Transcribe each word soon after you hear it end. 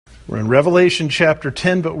We're in Revelation chapter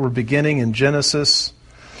 10, but we're beginning in Genesis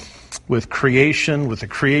with creation, with the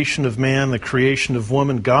creation of man, the creation of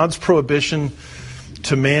woman, God's prohibition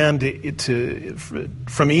to man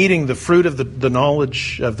from eating the fruit of the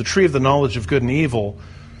knowledge of the tree of the knowledge of good and evil.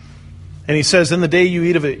 And he says, in the day you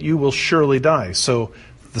eat of it, you will surely die. So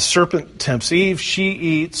the serpent tempts Eve, she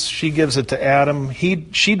eats, she gives it to Adam.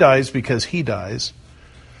 She dies because he dies.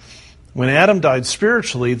 When Adam died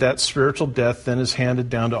spiritually, that spiritual death then is handed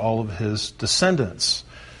down to all of his descendants.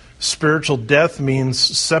 Spiritual death means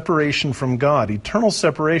separation from God, eternal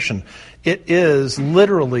separation. It is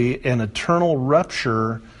literally an eternal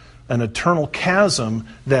rupture, an eternal chasm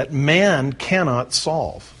that man cannot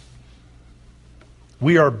solve.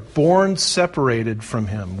 We are born separated from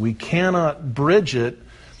him. We cannot bridge it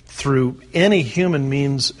through any human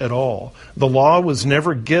means at all. The law was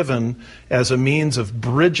never given as a means of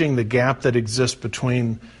bridging the gap that exists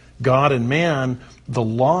between God and man. The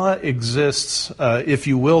law exists, if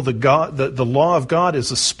you will, the law of God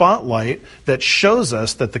is a spotlight that shows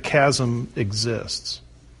us that the chasm exists.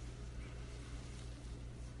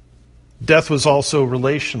 Death was also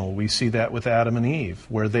relational. We see that with Adam and Eve,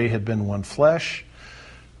 where they had been one flesh.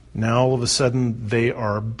 Now all of a sudden they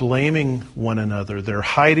are blaming one another. They're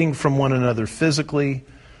hiding from one another physically.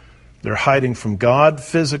 They're hiding from God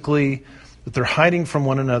physically. But they're hiding from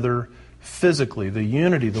one another physically. The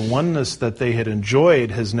unity, the oneness that they had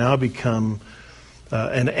enjoyed has now become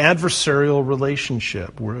an adversarial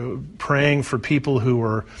relationship. We're praying for people who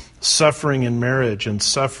are suffering in marriage and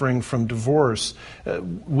suffering from divorce.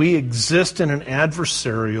 We exist in an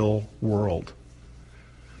adversarial world.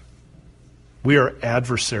 We are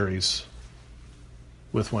adversaries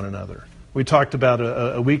with one another. We talked about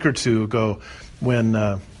a week or two ago when,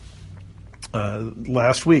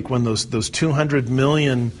 last week, when those 200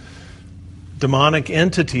 million demonic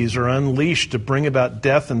entities are unleashed to bring about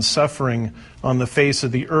death and suffering on the face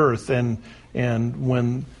of the earth. And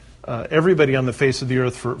when everybody on the face of the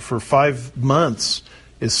earth for 5 months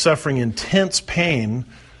is suffering intense pain,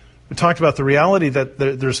 we talked about the reality that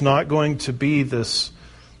there's not going to be this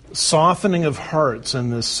softening of hearts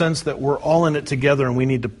and the sense that we're all in it together and we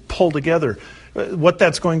need to pull together. What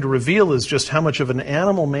that's going to reveal is just how much of an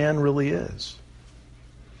animal man really is.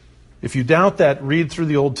 If you doubt that, read through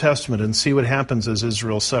the Old Testament and see what happens as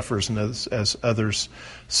Israel suffers and as others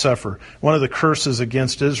suffer. One of the curses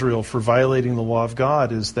against Israel for violating the law of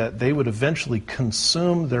God is that they would eventually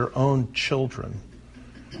consume their own children.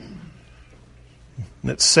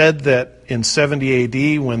 And it's said that in 70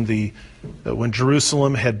 AD, when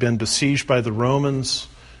Jerusalem had been besieged by the Romans,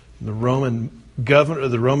 the Roman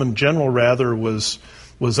general was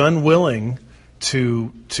unwilling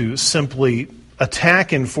to simply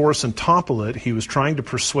attack in force and topple it. He was trying to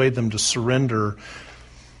persuade them to surrender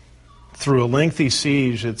through a lengthy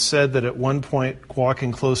siege. It said that at one point,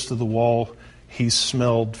 walking close to the wall, he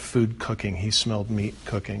smelled food cooking. He smelled meat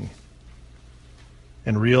cooking,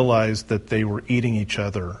 and realized that they were eating each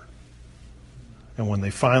other. And when they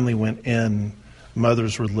finally went in,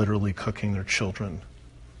 mothers were literally cooking their children.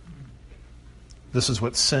 This is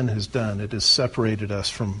what sin has done. It has separated us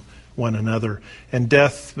from one another. And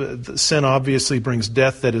death, sin obviously brings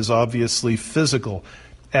death that is obviously physical.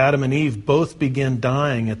 Adam and Eve both begin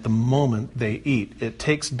dying at the moment they eat. It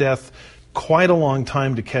takes death quite a long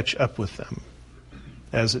time to catch up with them,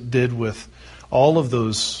 as it did with all of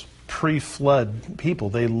those pre-flood people.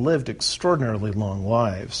 They lived extraordinarily long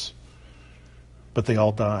lives, but they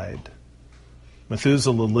all died.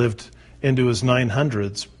 Methuselah lived into his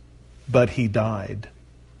 900s, but he died.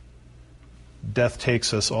 Death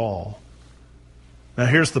takes us all. Now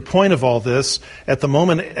here's the point of all this. At the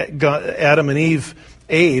moment Adam and Eve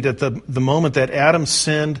ate, at the moment that Adam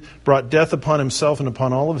sinned, brought death upon himself and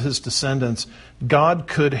upon all of his descendants, God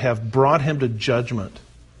could have brought him to judgment.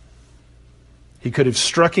 He could have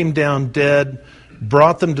struck him down dead,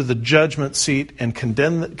 brought them to the judgment seat, and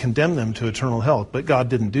condemned them to eternal hell. But God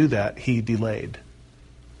didn't do that. He delayed.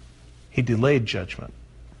 He delayed judgment.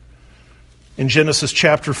 In Genesis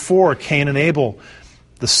chapter 4, Cain and Abel,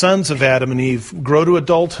 the sons of Adam and Eve, grow to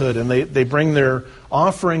adulthood, and they bring their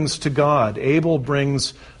offerings to God. Abel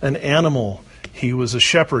brings an animal. He was a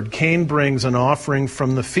shepherd. Cain brings an offering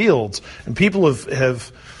from the fields. And people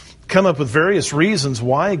have come up with various reasons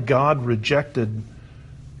why God rejected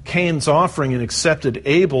Cain's offering and accepted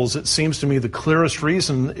Abel's. It seems to me the clearest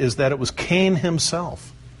reason is that it was Cain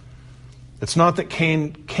himself. It's not that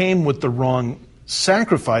Cain came with the wrong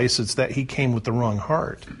sacrifice, it's that he came with the wrong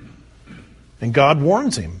heart. And God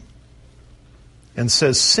warns him and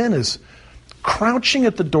says sin is crouching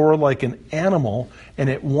at the door like an animal, and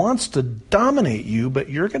it wants to dominate you, but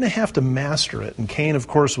you're going to have to master it. And Cain, of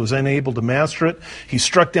course, was unable to master it. He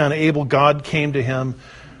struck down Abel. God came to him.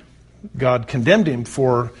 God condemned him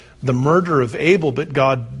for the murder of Abel, but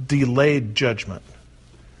God delayed judgment.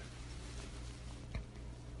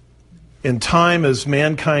 In time, as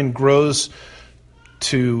mankind grows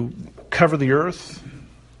to cover the earth,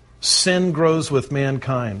 sin grows with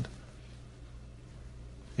mankind.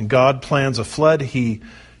 And God plans a flood. He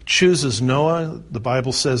chooses Noah. The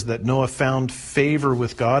Bible says that Noah found favor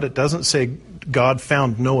with God. It doesn't say God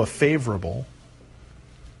found Noah favorable.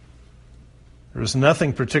 There is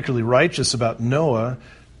nothing particularly righteous about Noah,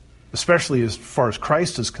 especially as far as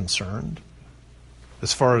Christ is concerned.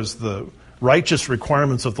 As far as the righteous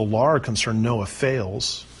requirements of the law are concerned, Noah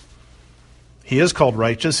fails. He is called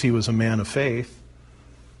righteous. He was a man of faith.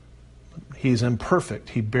 He's imperfect.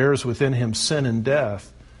 He bears within him sin and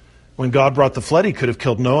death. When God brought the flood, he could have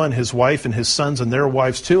killed Noah and his wife and his sons and their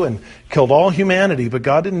wives too, and killed all humanity, but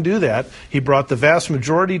God didn't do that. He brought the vast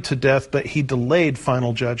majority to death, but he delayed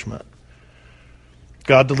final judgment.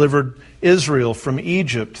 God delivered Israel from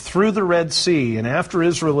Egypt through the Red Sea, and after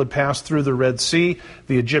Israel had passed through the Red Sea,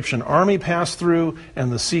 the Egyptian army passed through,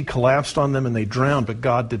 and the sea collapsed on them and they drowned, but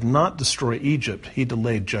God did not destroy Egypt. He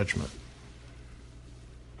delayed judgment.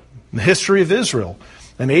 In the history of Israel,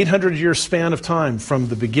 an 800-year span of time from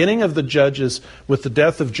the beginning of the Judges with the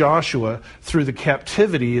death of Joshua through the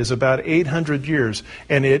captivity is about 800 years,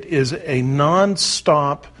 and it is a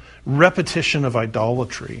non-stop repetition of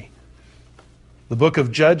idolatry. The book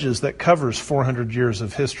of Judges that covers 400 years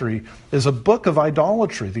of history is a book of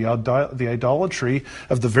idolatry, the idolatry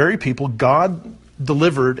of the very people God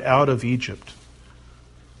delivered out of Egypt.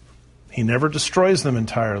 He never destroys them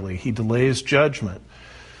entirely. He delays judgment.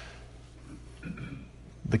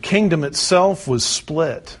 The kingdom itself was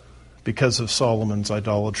split because of Solomon's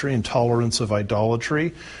idolatry and tolerance of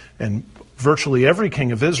idolatry. And virtually every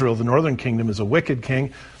king of Israel, the northern kingdom, is a wicked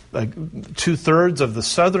king. 2/3 of the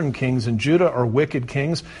southern kings in Judah are wicked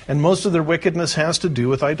kings, and most of their wickedness has to do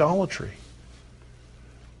with idolatry.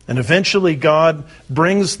 And eventually God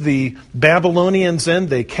brings the Babylonians in.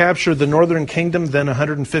 They capture the northern kingdom. Then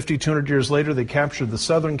 150, 200 years later, they capture the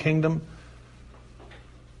southern kingdom.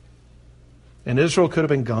 And Israel could have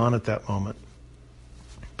been gone at that moment.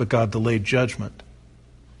 But God delayed judgment.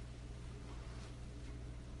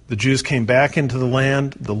 The Jews came back into the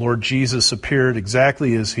land. The Lord Jesus appeared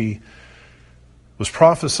exactly as he was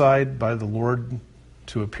prophesied by the Lord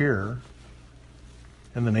to appear.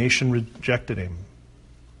 And the nation rejected him.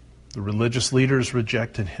 The religious leaders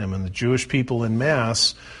rejected him. And the Jewish people en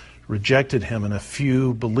masse rejected him. And a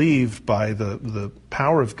few believed by the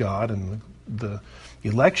power of God and the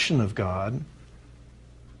election of God.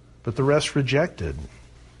 But the rest rejected.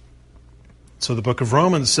 So the book of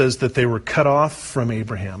Romans says that they were cut off from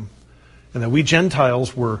Abraham and that we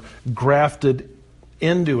Gentiles were grafted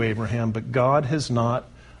into Abraham, but God has not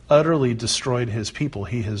utterly destroyed his people.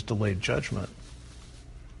 He has delayed judgment.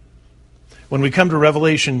 When we come to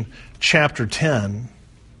Revelation chapter 10,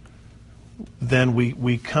 then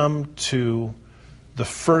we come to the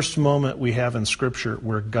first moment we have in Scripture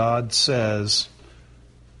where God says,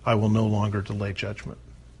 I will no longer delay judgment.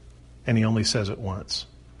 And he only says it once.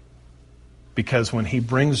 Because when he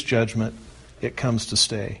brings judgment, it comes to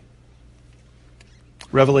stay.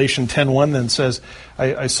 Revelation 10:1 then says,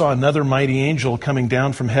 I saw another mighty angel coming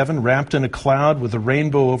down from heaven, wrapped in a cloud with a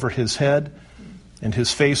rainbow over his head, and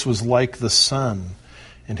his face was like the sun,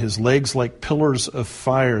 and his legs like pillars of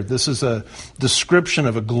fire. This is a description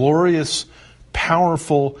of a glorious,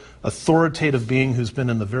 powerful, authoritative being who's been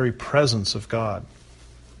in the very presence of God.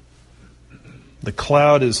 The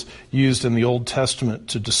cloud is used in the Old Testament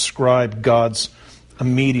to describe God's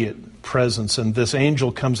immediate presence, and this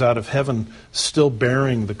angel comes out of heaven still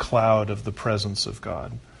bearing the cloud of the presence of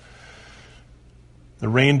God. The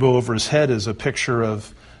rainbow over his head is a picture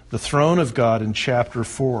of the throne of God in chapter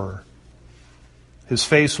 4. His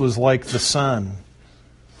face was like the sun,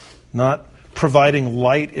 not providing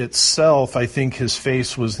light itself. I think his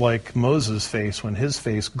face was like Moses' face when his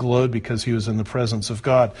face glowed because he was in the presence of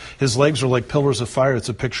God. His legs are like pillars of fire. It's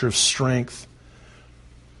a picture of strength.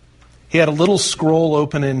 He had a little scroll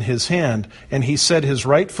open in his hand, and he set his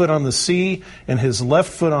right foot on the sea and his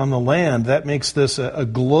left foot on the land. That makes this a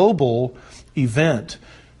global event.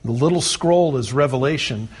 The little scroll is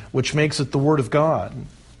Revelation, which makes it the Word of God.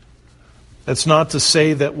 That's not to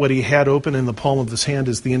say that what he had open in the palm of his hand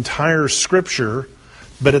is the entire Scripture,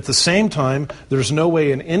 but at the same time, there's no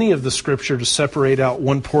way in any of the Scripture to separate out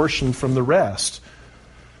one portion from the rest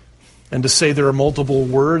and to say there are multiple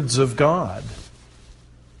words of God.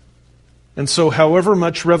 And so however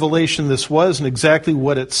much revelation this was and exactly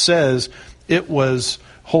what it says, it was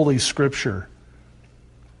Holy Scripture.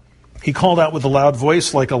 He called out with a loud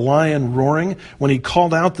voice like a lion roaring. When he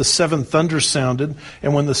called out, the seven thunders sounded.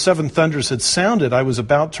 And when the seven thunders had sounded, I was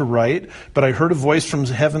about to write, but I heard a voice from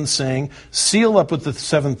heaven saying, "Seal up what the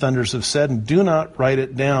seven thunders have said and do not write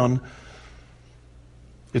it down."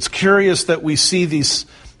 It's curious that we see this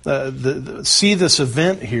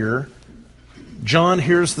event here. John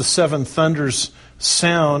hears the seven thunders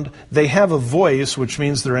sound. They have a voice, which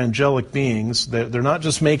means they're angelic beings. They're not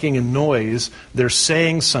just making a noise, they're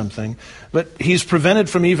saying something. But he's prevented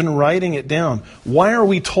from even writing it down. Why are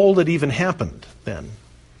we told it even happened then?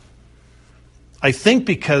 I think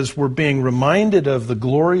because we're being reminded of the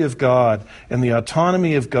glory of God and the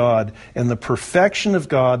autonomy of God and the perfection of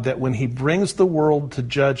God, that when He brings the world to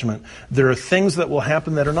judgment, there are things that will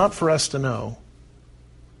happen that are not for us to know.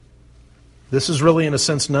 This is really, in a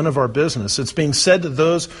sense, none of our business. It's being said to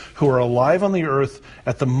those who are alive on the earth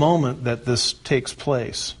at the moment that this takes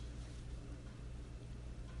place.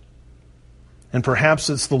 And perhaps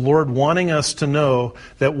it's the Lord wanting us to know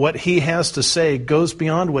that what He has to say goes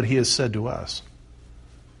beyond what He has said to us.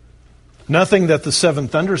 Nothing that the seven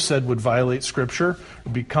thunders said would violate Scripture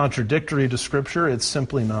or be contradictory to Scripture. It's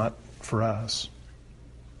simply not for us.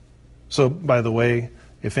 So, by the way,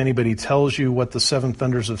 if anybody tells you what the seven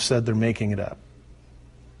thunders have said, they're making it up.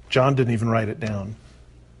 John didn't even write it down.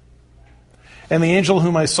 And the angel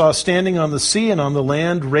whom I saw standing on the sea and on the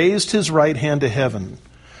land raised his right hand to heaven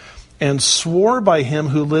and swore by Him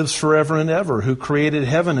who lives forever and ever, who created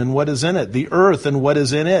heaven and what is in it, the earth and what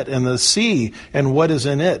is in it, and the sea and what is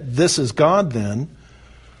in it. This is God then.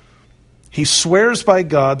 He swears by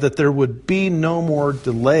God that there would be no more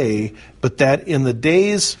delay, but that in the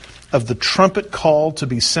days of the trumpet call to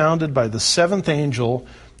be sounded by the seventh angel,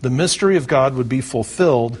 the mystery of God would be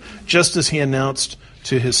fulfilled, just as He announced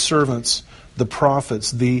to His servants, the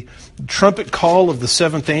prophets. The trumpet call of the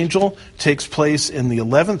seventh angel takes place in the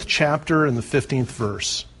 11th chapter and the 15th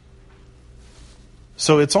verse.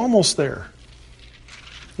 So it's almost there.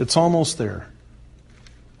 It's almost there.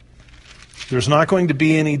 There's not going to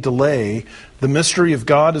be any delay. The mystery of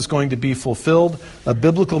God is going to be fulfilled. A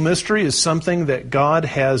biblical mystery is something that God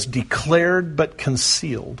has declared but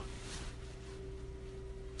concealed.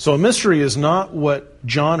 So a mystery is not what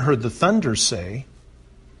John heard the thunder say.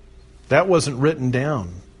 That wasn't written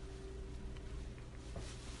down.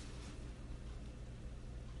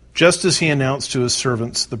 Just as He announced to His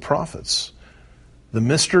servants, the prophets, the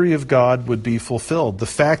mystery of God would be fulfilled. The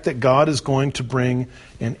fact that God is going to bring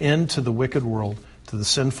an end to the wicked world, to the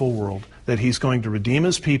sinful world, that He's going to redeem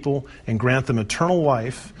His people and grant them eternal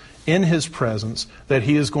life in His presence, that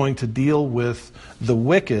He is going to deal with the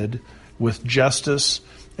wicked with justice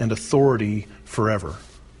and authority forever.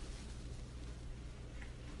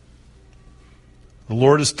 The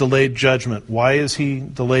Lord has delayed judgment. Why has He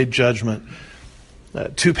delayed judgment?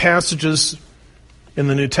 Two passages in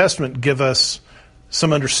the New Testament give us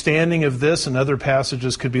some understanding of this, and other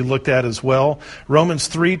passages could be looked at as well. Romans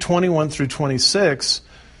 3:21 through 26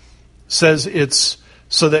 says it's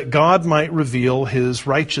so that God might reveal His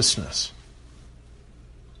righteousness.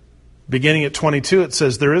 Beginning at 22, it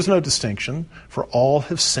says, "There is no distinction, for all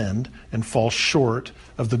have sinned and fall short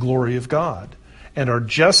of the glory of God, and are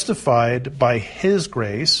justified by His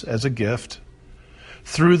grace as a gift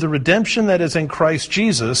through the redemption that is in Christ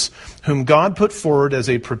Jesus, whom God put forward as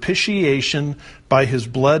a propitiation by His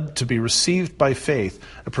blood to be received by faith."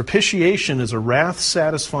 A propitiation is a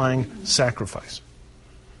wrath-satisfying sacrifice.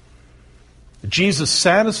 Jesus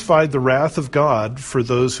satisfied the wrath of God for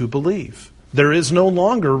those who believe. There is no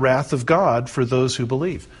longer wrath of God for those who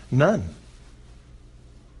believe. None.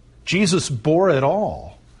 Jesus bore it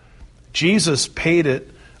all. Jesus paid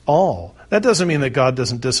it all. That doesn't mean that God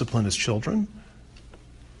doesn't discipline His children.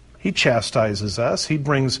 He chastises us. He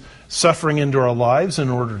brings suffering into our lives in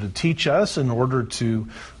order to teach us, in order to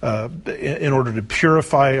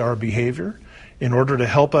purify our behavior, in order to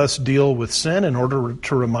help us deal with sin, in order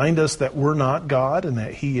to remind us that we're not God and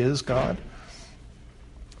that He is God.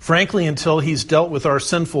 Frankly, until He's dealt with our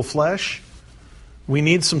sinful flesh, we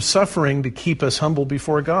need some suffering to keep us humble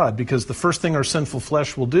before God, because the first thing our sinful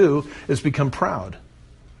flesh will do is become proud.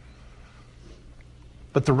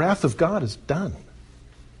 But the wrath of God is done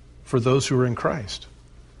for those who are in Christ.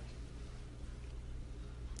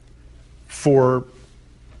 For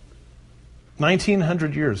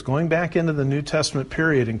 1900 years, going back into the New Testament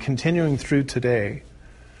period and continuing through today,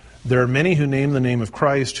 there are many who name the name of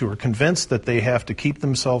Christ who are convinced that they have to keep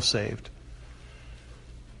themselves saved.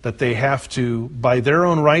 that they have to, by their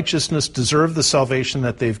own righteousness, deserve the salvation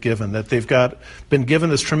that they've given, that they've been given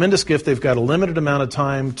this tremendous gift. They've got a limited amount of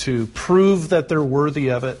time to prove that they're worthy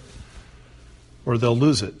of it, or they'll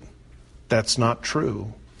lose it. That's not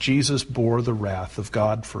true. Jesus bore the wrath of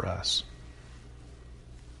God for us.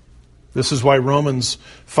 This is why Romans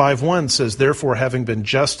 5:1 says, therefore, having been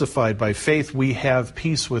justified by faith, we have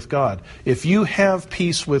peace with God. If you have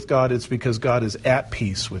peace with God, it's because God is at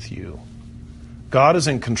peace with you. God is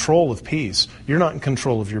in control of peace. You're not in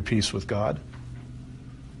control of your peace with God.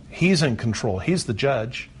 He's in control. He's the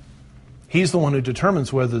judge. He's the one who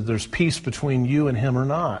determines whether there's peace between you and Him or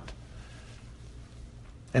not.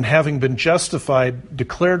 And having been justified,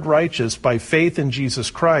 declared righteous by faith in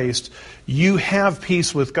Jesus Christ, you have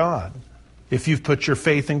peace with God if you've put your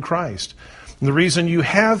faith in Christ. And the reason you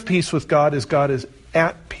have peace with God is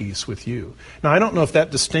at peace with you. Now, I don't know if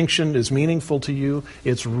that distinction is meaningful to you.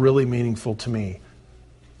 It's really meaningful to me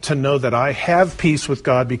to know that I have peace with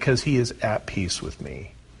God because He is at peace with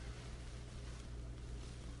me.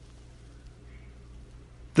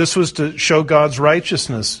 This was to show God's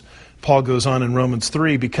righteousness, Paul goes on in Romans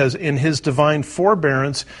 3, because in His divine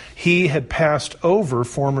forbearance, He had passed over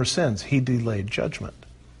former sins. He delayed judgment.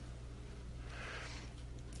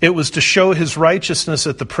 It was to show His righteousness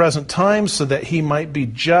at the present time so that He might be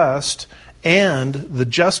just and the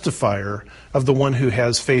justifier of the one who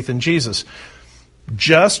has faith in Jesus.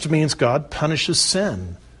 Just means God punishes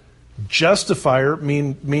sin. Justifier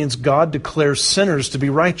means God declares sinners to be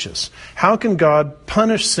righteous. How can God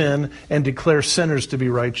punish sin and declare sinners to be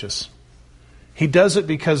righteous? He does it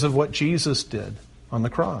because of what Jesus did on the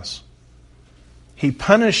cross. He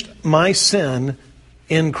punished my sin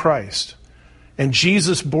in Christ. And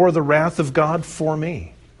Jesus bore the wrath of God for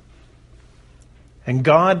me. And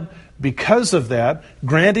God, because of that,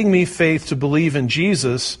 granting me faith to believe in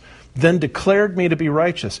Jesus, then declared me to be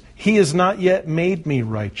righteous. He has not yet made me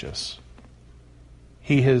righteous.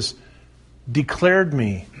 He has declared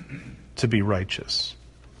me to be righteous.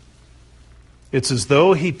 It's as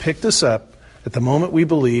though He picked us up at the moment we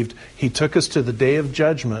believed. He took us to the day of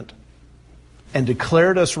judgment and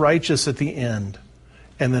declared us righteous at the end,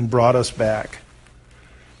 and then brought us back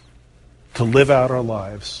to live out our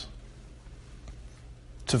lives,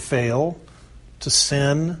 to fail, to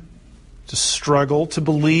sin, to struggle, to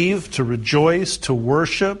believe, to rejoice, to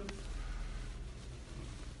worship,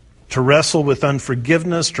 to wrestle with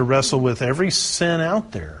unforgiveness, to wrestle with every sin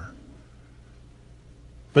out there.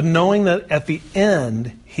 But knowing that at the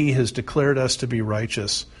end, He has declared us to be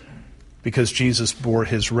righteous because Jesus bore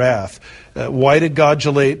His wrath. Why did God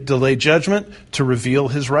delay judgment? To reveal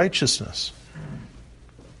His righteousness.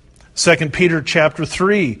 2 Peter chapter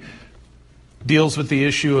 3 deals with the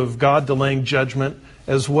issue of God delaying judgment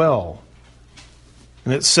as well.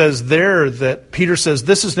 And it says there that Peter says,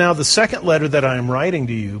 this is now the second letter that I am writing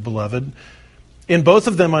to you, beloved. In both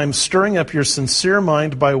of them I am stirring up your sincere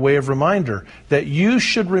mind by way of reminder, that you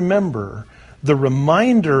should remember the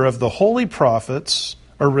reminder of the holy prophets,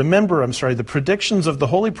 the predictions of the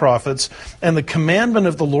holy prophets and the commandment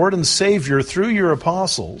of the Lord and Savior through your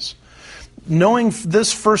apostles, knowing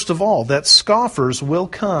this first of all, that scoffers will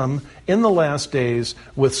come in the last days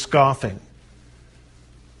with scoffing,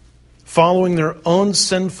 following their own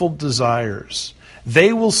sinful desires.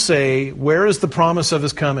 They will say, where is the promise of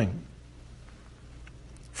His coming?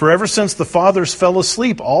 For ever since the fathers fell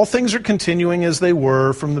asleep, all things are continuing as they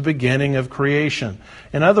were from the beginning of creation.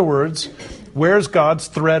 In other words, where's God's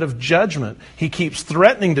threat of judgment? He keeps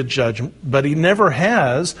threatening to judge, but He never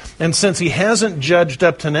has. And since He hasn't judged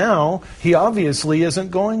up to now, He obviously isn't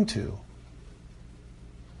going to.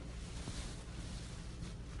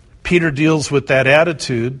 Peter deals with that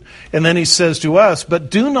attitude, and then he says to us, but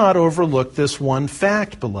do not overlook this one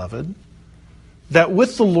fact, beloved, that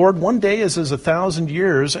with the Lord 1 day is as 1,000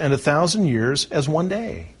 years, and 1,000 years as 1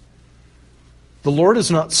 day. The Lord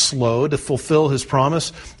is not slow to fulfill His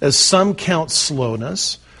promise, as some count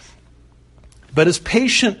slowness, but is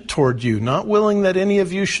patient toward you, not willing that any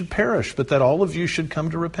of you should perish, but that all of you should come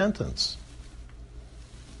to repentance.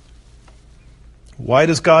 Why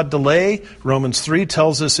does God delay? Romans 3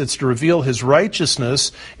 tells us it's to reveal His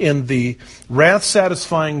righteousness in the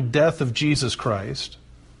wrath-satisfying death of Jesus Christ.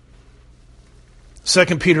 2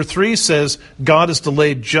 Peter 3 says God has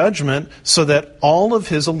delayed judgment so that all of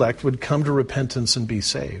His elect would come to repentance and be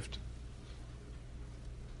saved.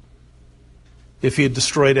 If He had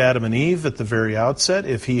destroyed Adam and Eve at the very outset,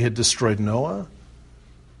 if He had destroyed Noah,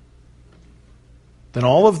 then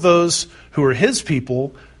all of those who are His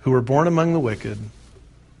people, who were born among the wicked,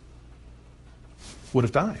 would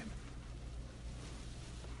have died.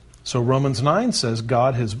 So Romans 9 says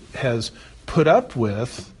God has put up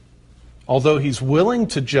with, although he's willing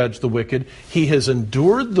to judge the wicked, he has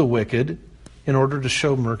endured the wicked in order to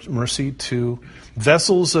show mercy to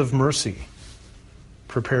vessels of mercy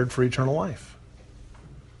prepared for eternal life.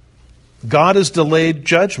 God has delayed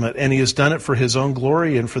judgment, and he has done it for his own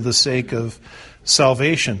glory and for the sake of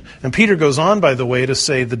salvation. And Peter goes on, by the way, to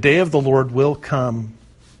say, the day of the Lord will come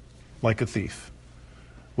like a thief,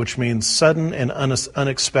 which means sudden and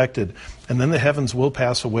unexpected. And then the heavens will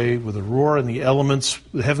pass away with a roar, and the elements,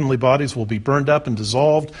 the heavenly bodies, will be burned up and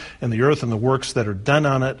dissolved, and the earth and the works that are done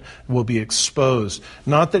on it will be exposed.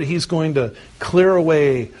 Not that he's going to clear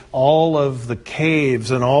away all of the caves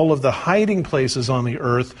and all of the hiding places on the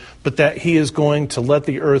earth, but that he is going to let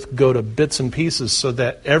the earth go to bits and pieces so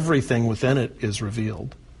that everything within it is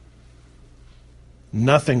revealed.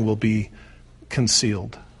 Nothing will be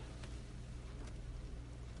concealed.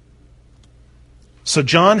 So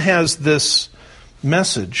John has this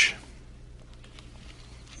message.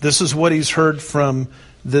 This is what he's heard from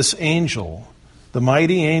this angel, the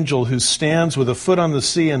mighty angel who stands with a foot on the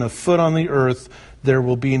sea and a foot on the earth. There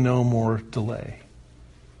will be no more delay.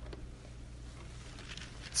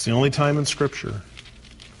 It's the only time in Scripture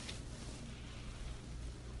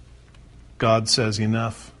God says,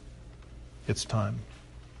 enough, it's time.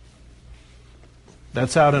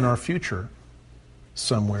 That's out in our future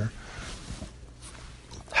somewhere.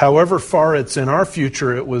 However far it's in our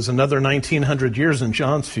future, it was another 1900 years in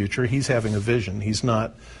John's future. He's having a vision. He's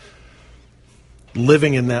not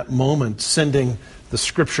living in that moment, sending the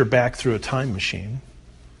Scripture back through a time machine.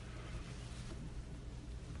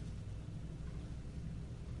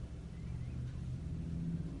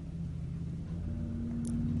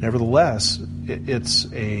 Nevertheless,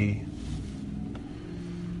 it's a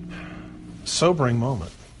sobering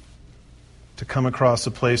moment to come across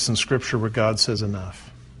a place in Scripture where God says enough.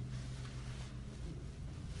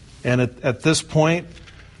 And at this point,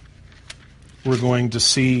 we're going to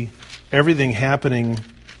see everything happening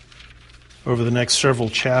over the next several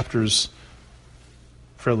chapters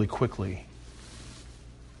fairly quickly.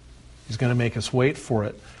 He's going to make us wait for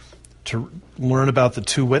it to learn about the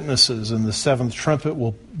two witnesses, and the seventh trumpet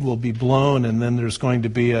will be blown, and then there's going to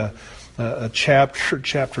be a chapter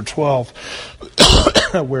 12,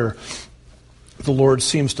 where the Lord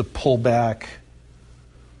seems to pull back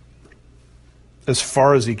as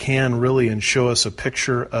far as he can, really, and show us a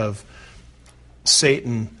picture of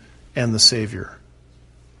Satan and the Savior,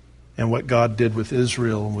 and what God did with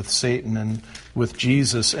Israel and with Satan and with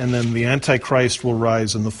Jesus. And then the Antichrist will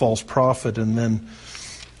rise and the false prophet, and then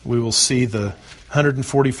we will see the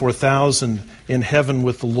 144,000 in heaven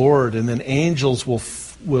with the Lord, and then angels will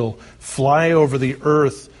fly over the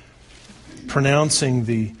earth pronouncing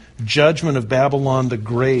the judgment of Babylon the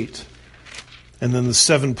Great. And then the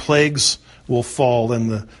 7 plagues will fall,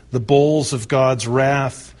 and the bowls of God's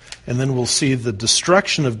wrath, and then we'll see the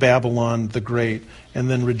destruction of Babylon the Great, and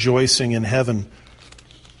then rejoicing in heaven.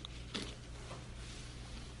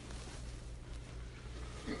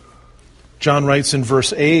 John writes in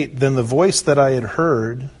verse 8, "Then the voice that I had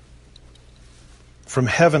heard from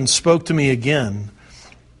heaven spoke to me again,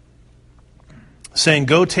 saying,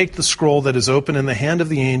 'Go take the scroll that is open in the hand of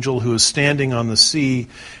the angel who is standing on the sea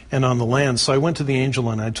and on the land.' So I went to the angel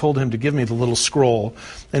and I told him to give me the little scroll.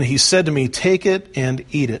 And he said to me, 'Take it and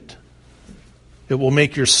eat it. It will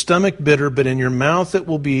make your stomach bitter, but in your mouth it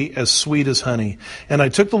will be as sweet as honey.' And I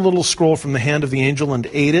took the little scroll from the hand of the angel and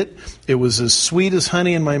ate it. It was as sweet as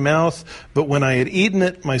honey in my mouth, but when I had eaten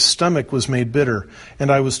it, my stomach was made bitter.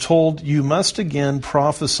 And I was told, 'You must again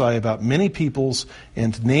prophesy about many peoples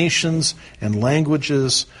and nations and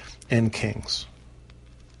languages and kings.'"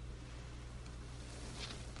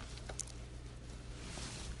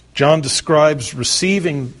 John describes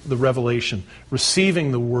receiving the revelation,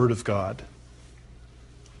 receiving the Word of God,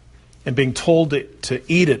 and being told to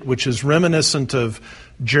eat it, which is reminiscent of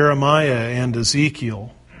Jeremiah and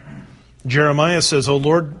Ezekiel. Jeremiah says, "O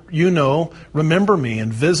Lord, you know, remember me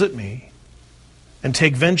and visit me, and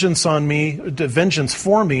take vengeance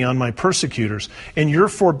for me on my persecutors. In your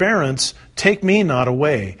forbearance, take me not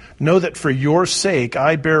away. Know that for your sake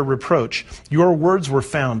I bear reproach. Your words were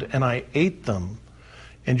found, and I ate them.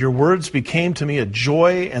 And your words became to me a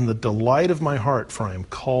joy and the delight of my heart, for I am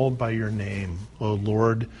called by your name, O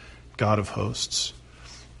Lord God of hosts."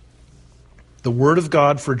 The word of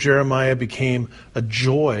God for Jeremiah became a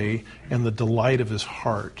joy and the delight of his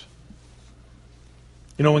heart.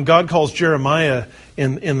 You know, when God calls Jeremiah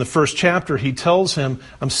in the first chapter, he tells him,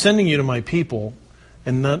 "I'm sending you to my people,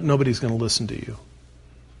 and nobody's going to listen to you.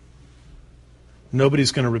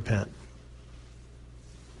 Nobody's going to repent.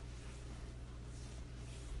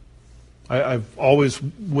 I've always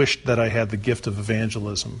wished that I had the gift of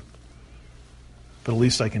evangelism, but at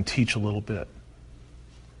least I can teach a little bit.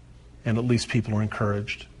 And at least people are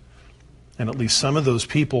encouraged. And at least some of those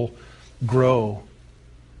people grow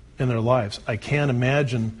in their lives. I can't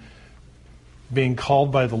imagine being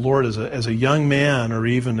called by the Lord as a young man or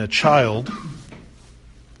even a child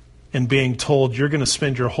and being told you're going to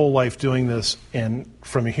spend your whole life doing this, and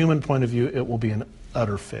from a human point of view, it will be an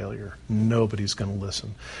utter failure. Nobody's going to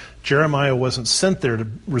listen. Jeremiah wasn't sent there to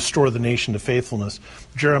restore the nation to faithfulness.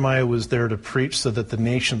 Jeremiah was there to preach so that the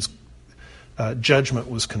nation's judgment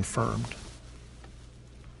was confirmed.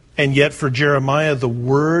 And yet for Jeremiah, the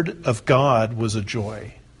word of God was a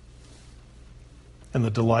joy and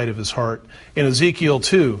the delight of his heart. In Ezekiel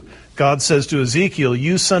 2, God says to Ezekiel,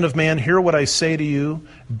 "You son of man, hear what I say to you.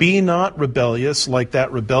 Be not rebellious like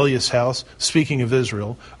that rebellious house," speaking of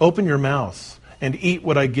Israel. "Open your mouth and eat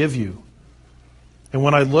what I give you." And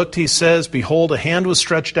when I looked, he says, behold, a hand was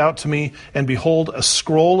stretched out to me, and behold, a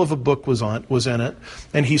scroll of a book was in it.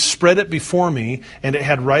 And he spread it before me, and it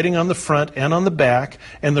had writing on the front and on the back,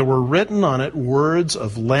 and there were written on it words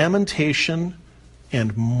of lamentation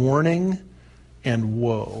and mourning and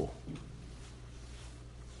woe.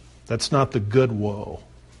 That's not the good woe.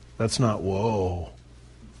 That's not woe.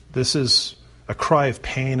 This is a cry of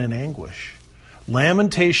pain and anguish.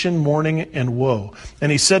 Lamentation, mourning, and woe.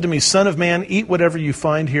 And he said to me, "Son of man, eat whatever you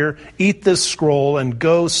find here. Eat this scroll and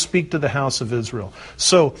go speak to the house of Israel."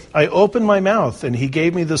 So I opened my mouth, and he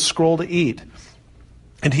gave me this scroll to eat.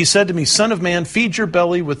 And he said to me, "Son of man, feed your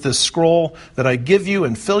belly with this scroll that I give you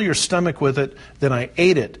and fill your stomach with it." Then I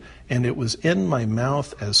ate it, and it was in my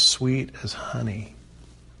mouth as sweet as honey.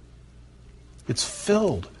 It's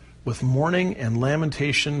filled with mourning and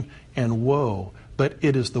lamentation and woe, but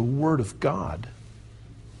it is the Word of God.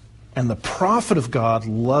 And the prophet of God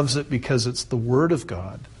loves it because it's the Word of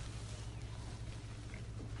God.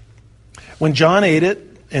 When John ate it,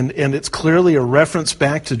 and it's clearly a reference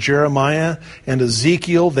back to Jeremiah and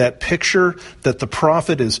Ezekiel, that picture that the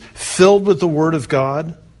prophet is filled with the Word of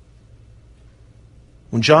God.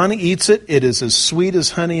 When John eats it, it is as sweet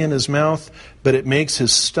as honey in his mouth, but it makes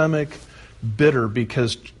his stomach bitter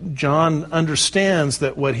because John understands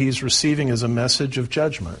that what he's receiving is a message of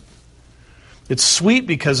judgment. It's sweet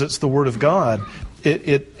because it's the Word of God.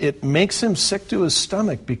 It makes him sick to his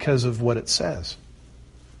stomach because of what it says.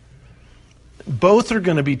 Both are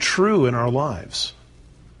going to be true in our lives.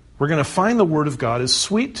 We're going to find the Word of God is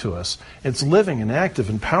sweet to us. It's living and active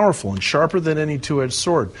and powerful and sharper than any two-edged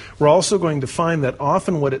sword. We're also going to find that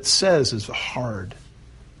often what it says is hard.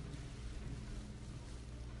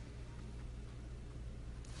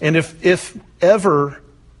 And if ever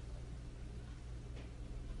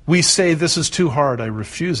we say, "This is too hard, I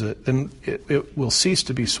refuse it," then it will cease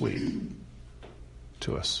to be sweet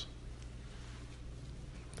to us.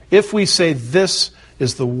 If we say, "This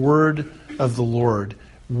is the word of the Lord,"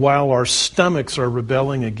 while our stomachs are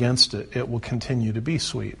rebelling against it, it will continue to be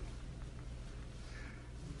sweet.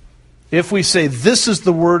 If we say, "This is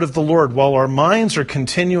the word of the Lord," while our minds are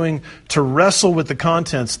continuing to wrestle with the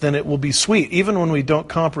contents, then it will be sweet, even when we don't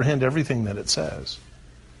comprehend everything that it says.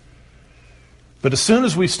 But as soon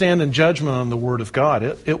as we stand in judgment on the Word of God,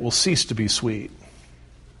 it will cease to be sweet.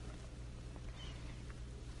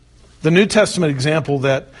 The New Testament example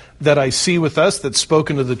that I see with us that's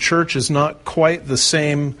spoken to the church is not quite the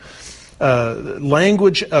same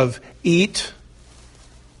language of eat,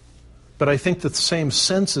 but I think that the same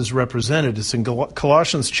sense is represented. It's in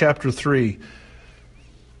Colossians chapter 3,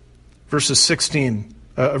 verse 16.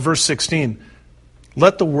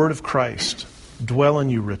 "Let the word of Christ dwell in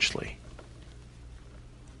you richly."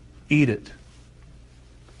 Eat it.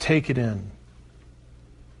 Take it in.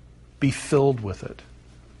 Be filled with it.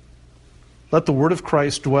 Let the word of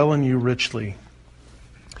Christ dwell in you richly.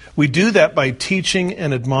 We do that by teaching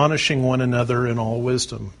and admonishing one another in all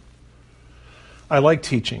wisdom. I like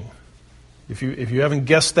teaching. If you haven't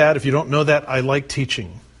guessed that, if you don't know that, I like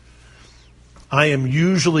teaching. I am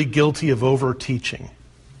usually guilty of over-teaching.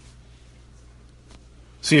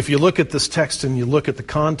 See, if you look at this text and you look at the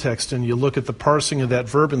context and you look at the parsing of that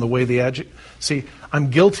verb and the way the adjective... See, I'm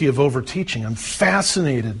guilty of over-teaching. I'm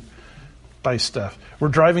fascinated by stuff. We're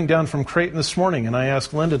driving down from Creighton this morning, and I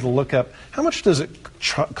asked Linda to look up, how much does it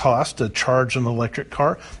cost to charge an electric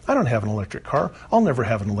car? I don't have an electric car. I'll never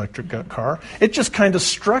have an electric car. It just kind of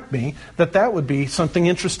struck me that would be something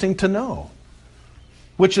interesting to know.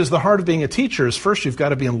 Which is the heart of being a teacher, is first you've got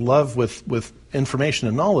to be in love with information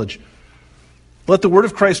and knowledge. Let the word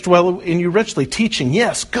of Christ dwell in you richly. Teaching,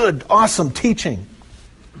 yes, good, awesome, teaching.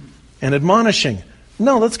 And admonishing.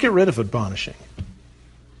 No, let's get rid of admonishing.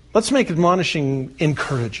 Let's make admonishing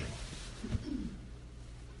encouraging.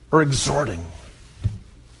 or exhorting.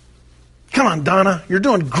 Come on, Donna, you're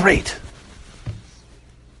doing great.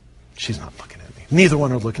 She's not looking at me. Neither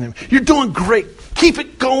one are looking at me. You're doing great. Keep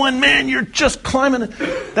it going, man. You're just climbing.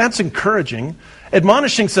 That's encouraging.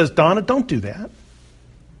 Admonishing says, Donna, don't do that.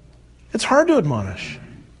 It's hard to admonish.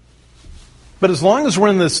 But as long as we're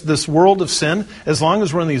in this world of sin, as long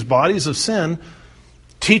as we're in these bodies of sin,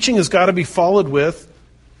 teaching has got to be followed with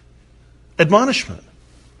admonishment.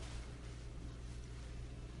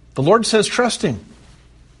 The Lord says, trust Him.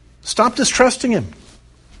 Stop distrusting Him.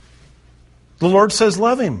 The Lord says,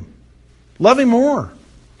 love Him. Love Him more.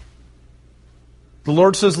 The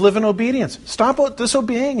Lord says, live in obedience. Stop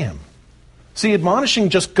disobeying Him. See, admonishing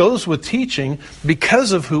just goes with teaching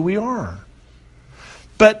because of who we are.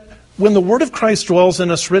 But when the Word of Christ dwells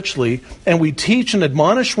in us richly and we teach and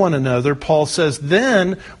admonish one another, Paul says,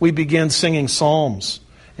 then we begin singing psalms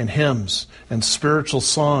and hymns and spiritual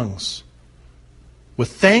songs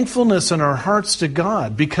with thankfulness in our hearts to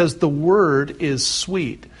God, because the Word is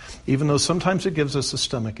sweet, even though sometimes it gives us a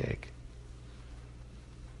stomach ache.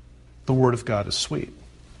 The Word of God is sweet.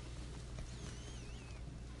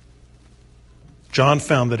 John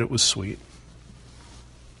found that it was sweet.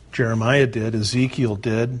 Jeremiah did. Ezekiel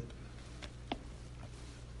did.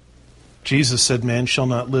 Jesus said, man shall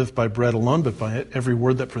not live by bread alone, but by every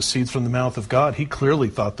word that proceeds from the mouth of God. He clearly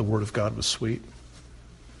thought the Word of God was sweet.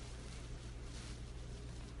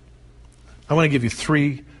 I want to give you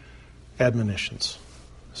 3 admonitions,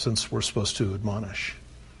 since we're supposed to admonish.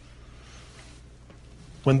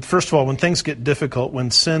 First of all, when things get difficult,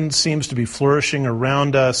 when sin seems to be flourishing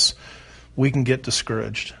around us, we can get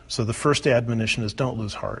discouraged. So the first admonition is, don't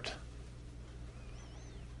lose heart.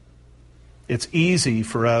 It's easy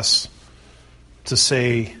for us to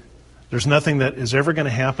say, there's nothing that is ever going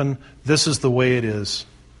to happen. This is the way it is.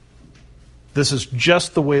 This is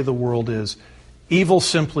just the way the world is. Evil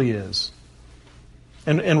simply is.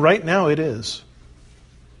 And right now it is.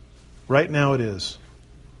 Right now it is.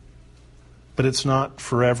 But it's not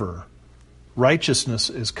forever. Righteousness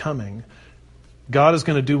is coming. God is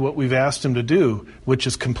going to do what we've asked Him to do, which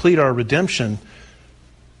is complete our redemption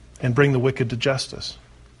and bring the wicked to justice.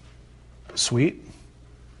 Sweet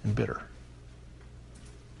and bitter.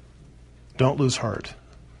 Don't lose heart.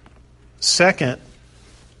 Second,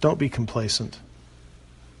 don't be complacent.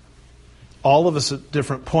 All of us at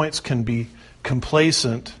different points can be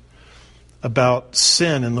complacent about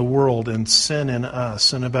sin in the world and sin in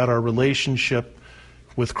us, and about our relationship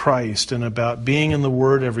with Christ, and about being in the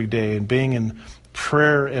Word every day and being in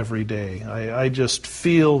prayer every day. I just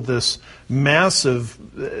feel this massive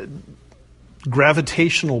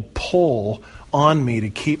gravitational pull on me to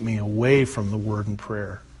keep me away from the Word and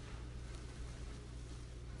prayer.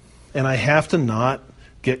 And I have to not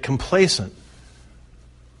get complacent.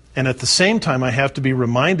 And at the same time, I have to be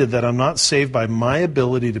reminded that I'm not saved by my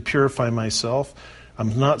ability to purify myself.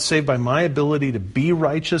 I'm not saved by my ability to be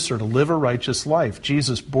righteous or to live a righteous life.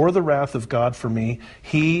 Jesus bore the wrath of God for me.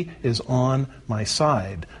 He is on my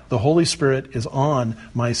side. The Holy Spirit is on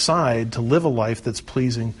my side to live a life that's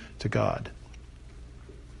pleasing to God.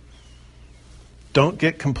 Don't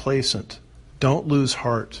get complacent. Don't lose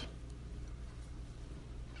heart.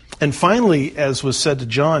 And finally, as was said to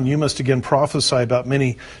John, you must again prophesy about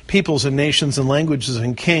many peoples and nations and languages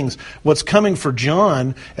and kings. What's coming for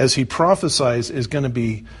John as he prophesies is going to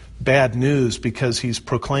be bad news, because he's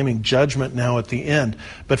proclaiming judgment now at the end.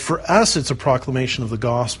 But for us, it's a proclamation of the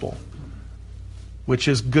gospel, which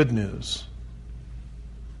is good news.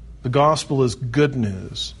 The gospel is good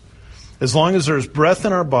news. As long as there's breath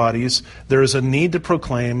in our bodies, there is a need to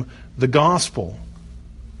proclaim the gospel.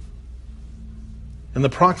 And the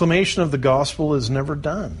proclamation of the gospel is never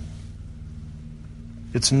done.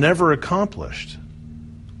 It's never accomplished.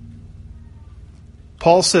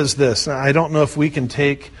 Paul says this, and I don't know if we can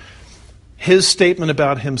take his statement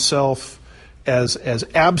about himself as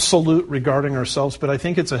absolute regarding ourselves, but I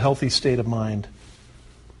think it's a healthy state of mind.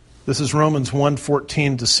 This is Romans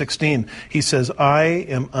 1:14-16. He says, I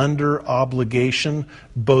am under obligation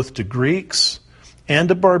both to Greeks and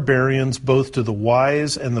to barbarians, both to the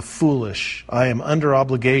wise and the foolish. I am under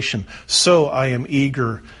obligation, so I am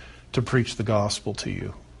eager to preach the gospel to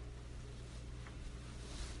you.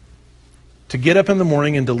 To get up in the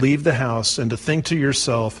morning and to leave the house and to think to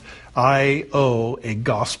yourself, I owe a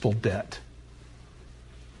gospel debt.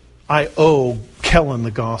 I owe Kellen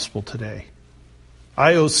the gospel today.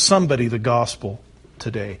 I owe somebody the gospel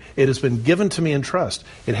today. It has been given to me in trust.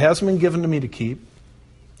 It hasn't been given to me to keep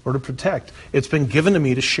or to protect. It's been given to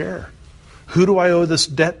me to share. Who do I owe this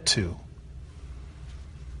debt to?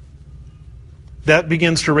 that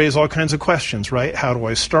begins to raise all kinds of questions, right? How do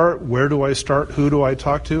I start? Where do I start? Who do I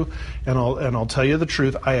talk to? And I'll tell you the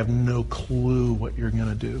truth, I have no clue what you're going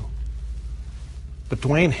to do. But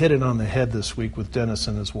Dwayne hit it on the head this week with Dennis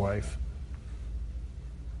and his wife.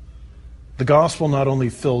 The gospel not only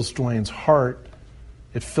fills Dwayne's heart,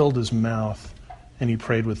 it filled his mouth, and he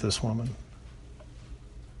prayed with this woman.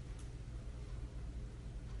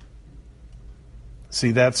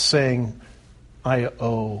 See, that's saying, I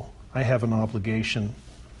have an obligation.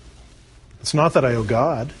 It's not that I owe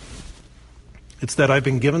God. It's that I've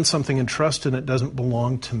been given something in trust and it doesn't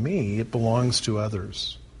belong to me. It belongs to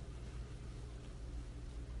others.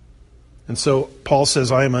 And so Paul says,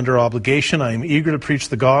 I am under obligation. I am eager to preach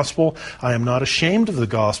the gospel. I am not ashamed of the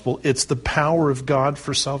gospel. It's the power of God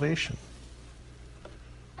for salvation.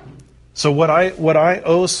 So what I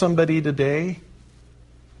owe somebody today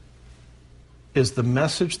is the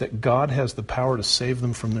message that God has the power to save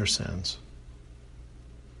them from their sins.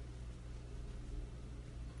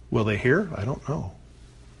 Will they hear? I don't know.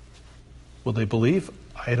 Will they believe?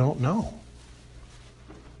 I don't know.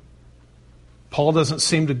 Paul doesn't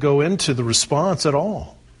seem to go into the response at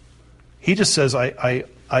all. He just says, I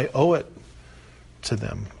owe it to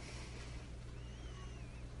them.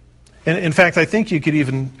 And in fact, I think you could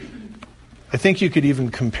even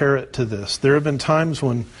compare it to this. There have been times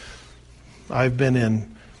when I've been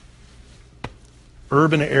in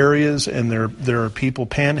urban areas and there are people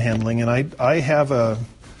panhandling, and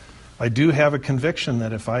I do have a conviction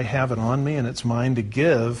that if I have it on me and it's mine to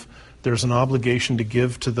give, there's an obligation to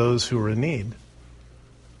give to those who are in need.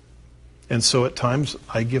 And so at times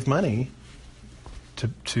I give money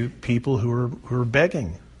to people who are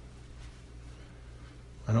begging.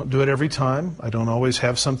 I don't do it every time. I don't always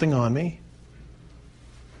have something on me.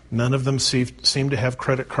 None of them seem to have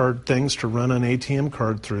credit card things to run an ATM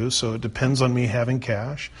card through, so it depends on me having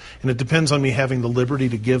cash. And it depends on me having the liberty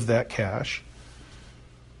to give that cash.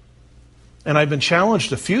 And I've been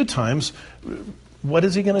challenged a few times, what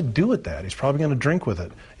is he going to do with that? He's probably going to drink with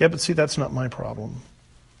it. Yeah, but see, that's not my problem.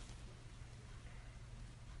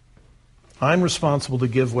 I'm responsible to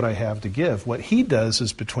give what I have to give. What he does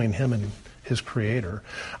is between him and his Creator.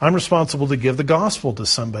 I'm responsible to give the gospel to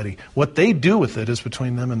somebody. What they do with it is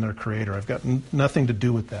between them and their Creator. I've got nothing to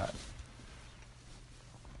do with that.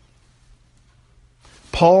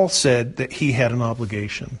 Paul said that he had an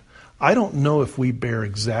obligation. I don't know if we bear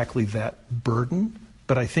exactly that burden,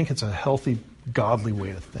 but I think it's a healthy, godly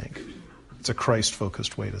way to think. It's a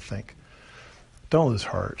Christ-focused way to think. Don't lose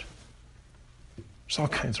heart. There's all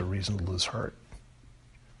kinds of reason to lose heart.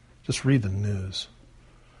 Just read the news.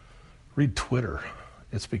 Read Twitter.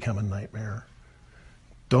 It's become a nightmare.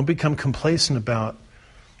 Don't become complacent about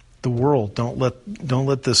the world. Don't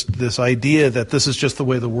let this idea that this is just the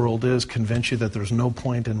way the world is convince you that there's no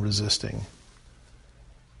point in resisting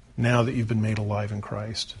now that you've been made alive in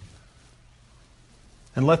Christ.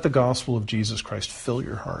 And let the gospel of Jesus Christ fill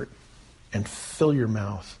your heart and fill your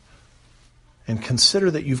mouth. And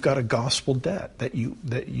consider that you've got a gospel debt, that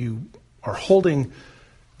you are holding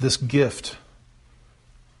this gift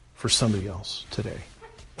for somebody else today.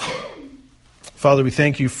 Father, we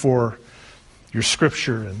thank you for your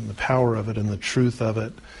scripture and the power of it and the truth of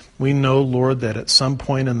it. We know, Lord, that at some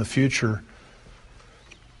point in the future,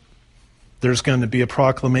 there's going to be a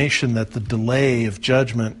proclamation that the delay of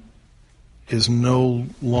judgment is no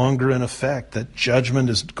longer in effect, that judgment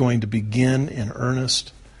is going to begin in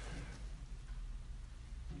earnest.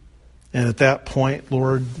 And at that point,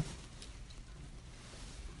 Lord,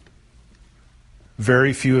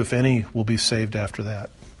 very few, if any, will be saved after that,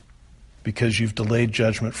 because you've delayed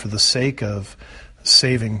judgment for the sake of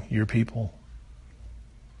saving your people.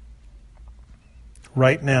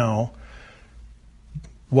 Right now,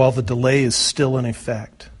 while the delay is still in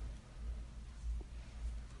effect,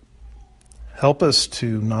 help us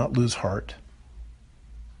to not lose heart.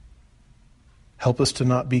 Help us to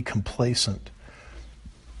not be complacent.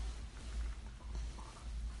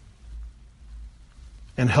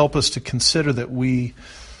 And help us to consider that we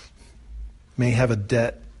may have a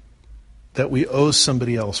debt that we owe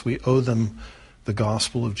somebody else. We owe them the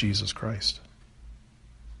gospel of Jesus Christ.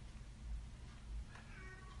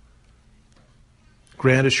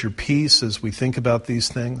 Grant us your peace as we think about these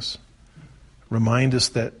things. Remind us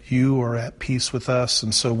that you are at peace with us,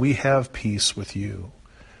 and so we have peace with you.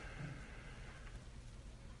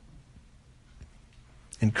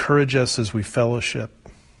 Encourage us as we fellowship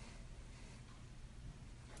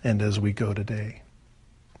and as we go today.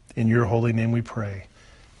 In your holy name we pray.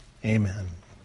 Amen.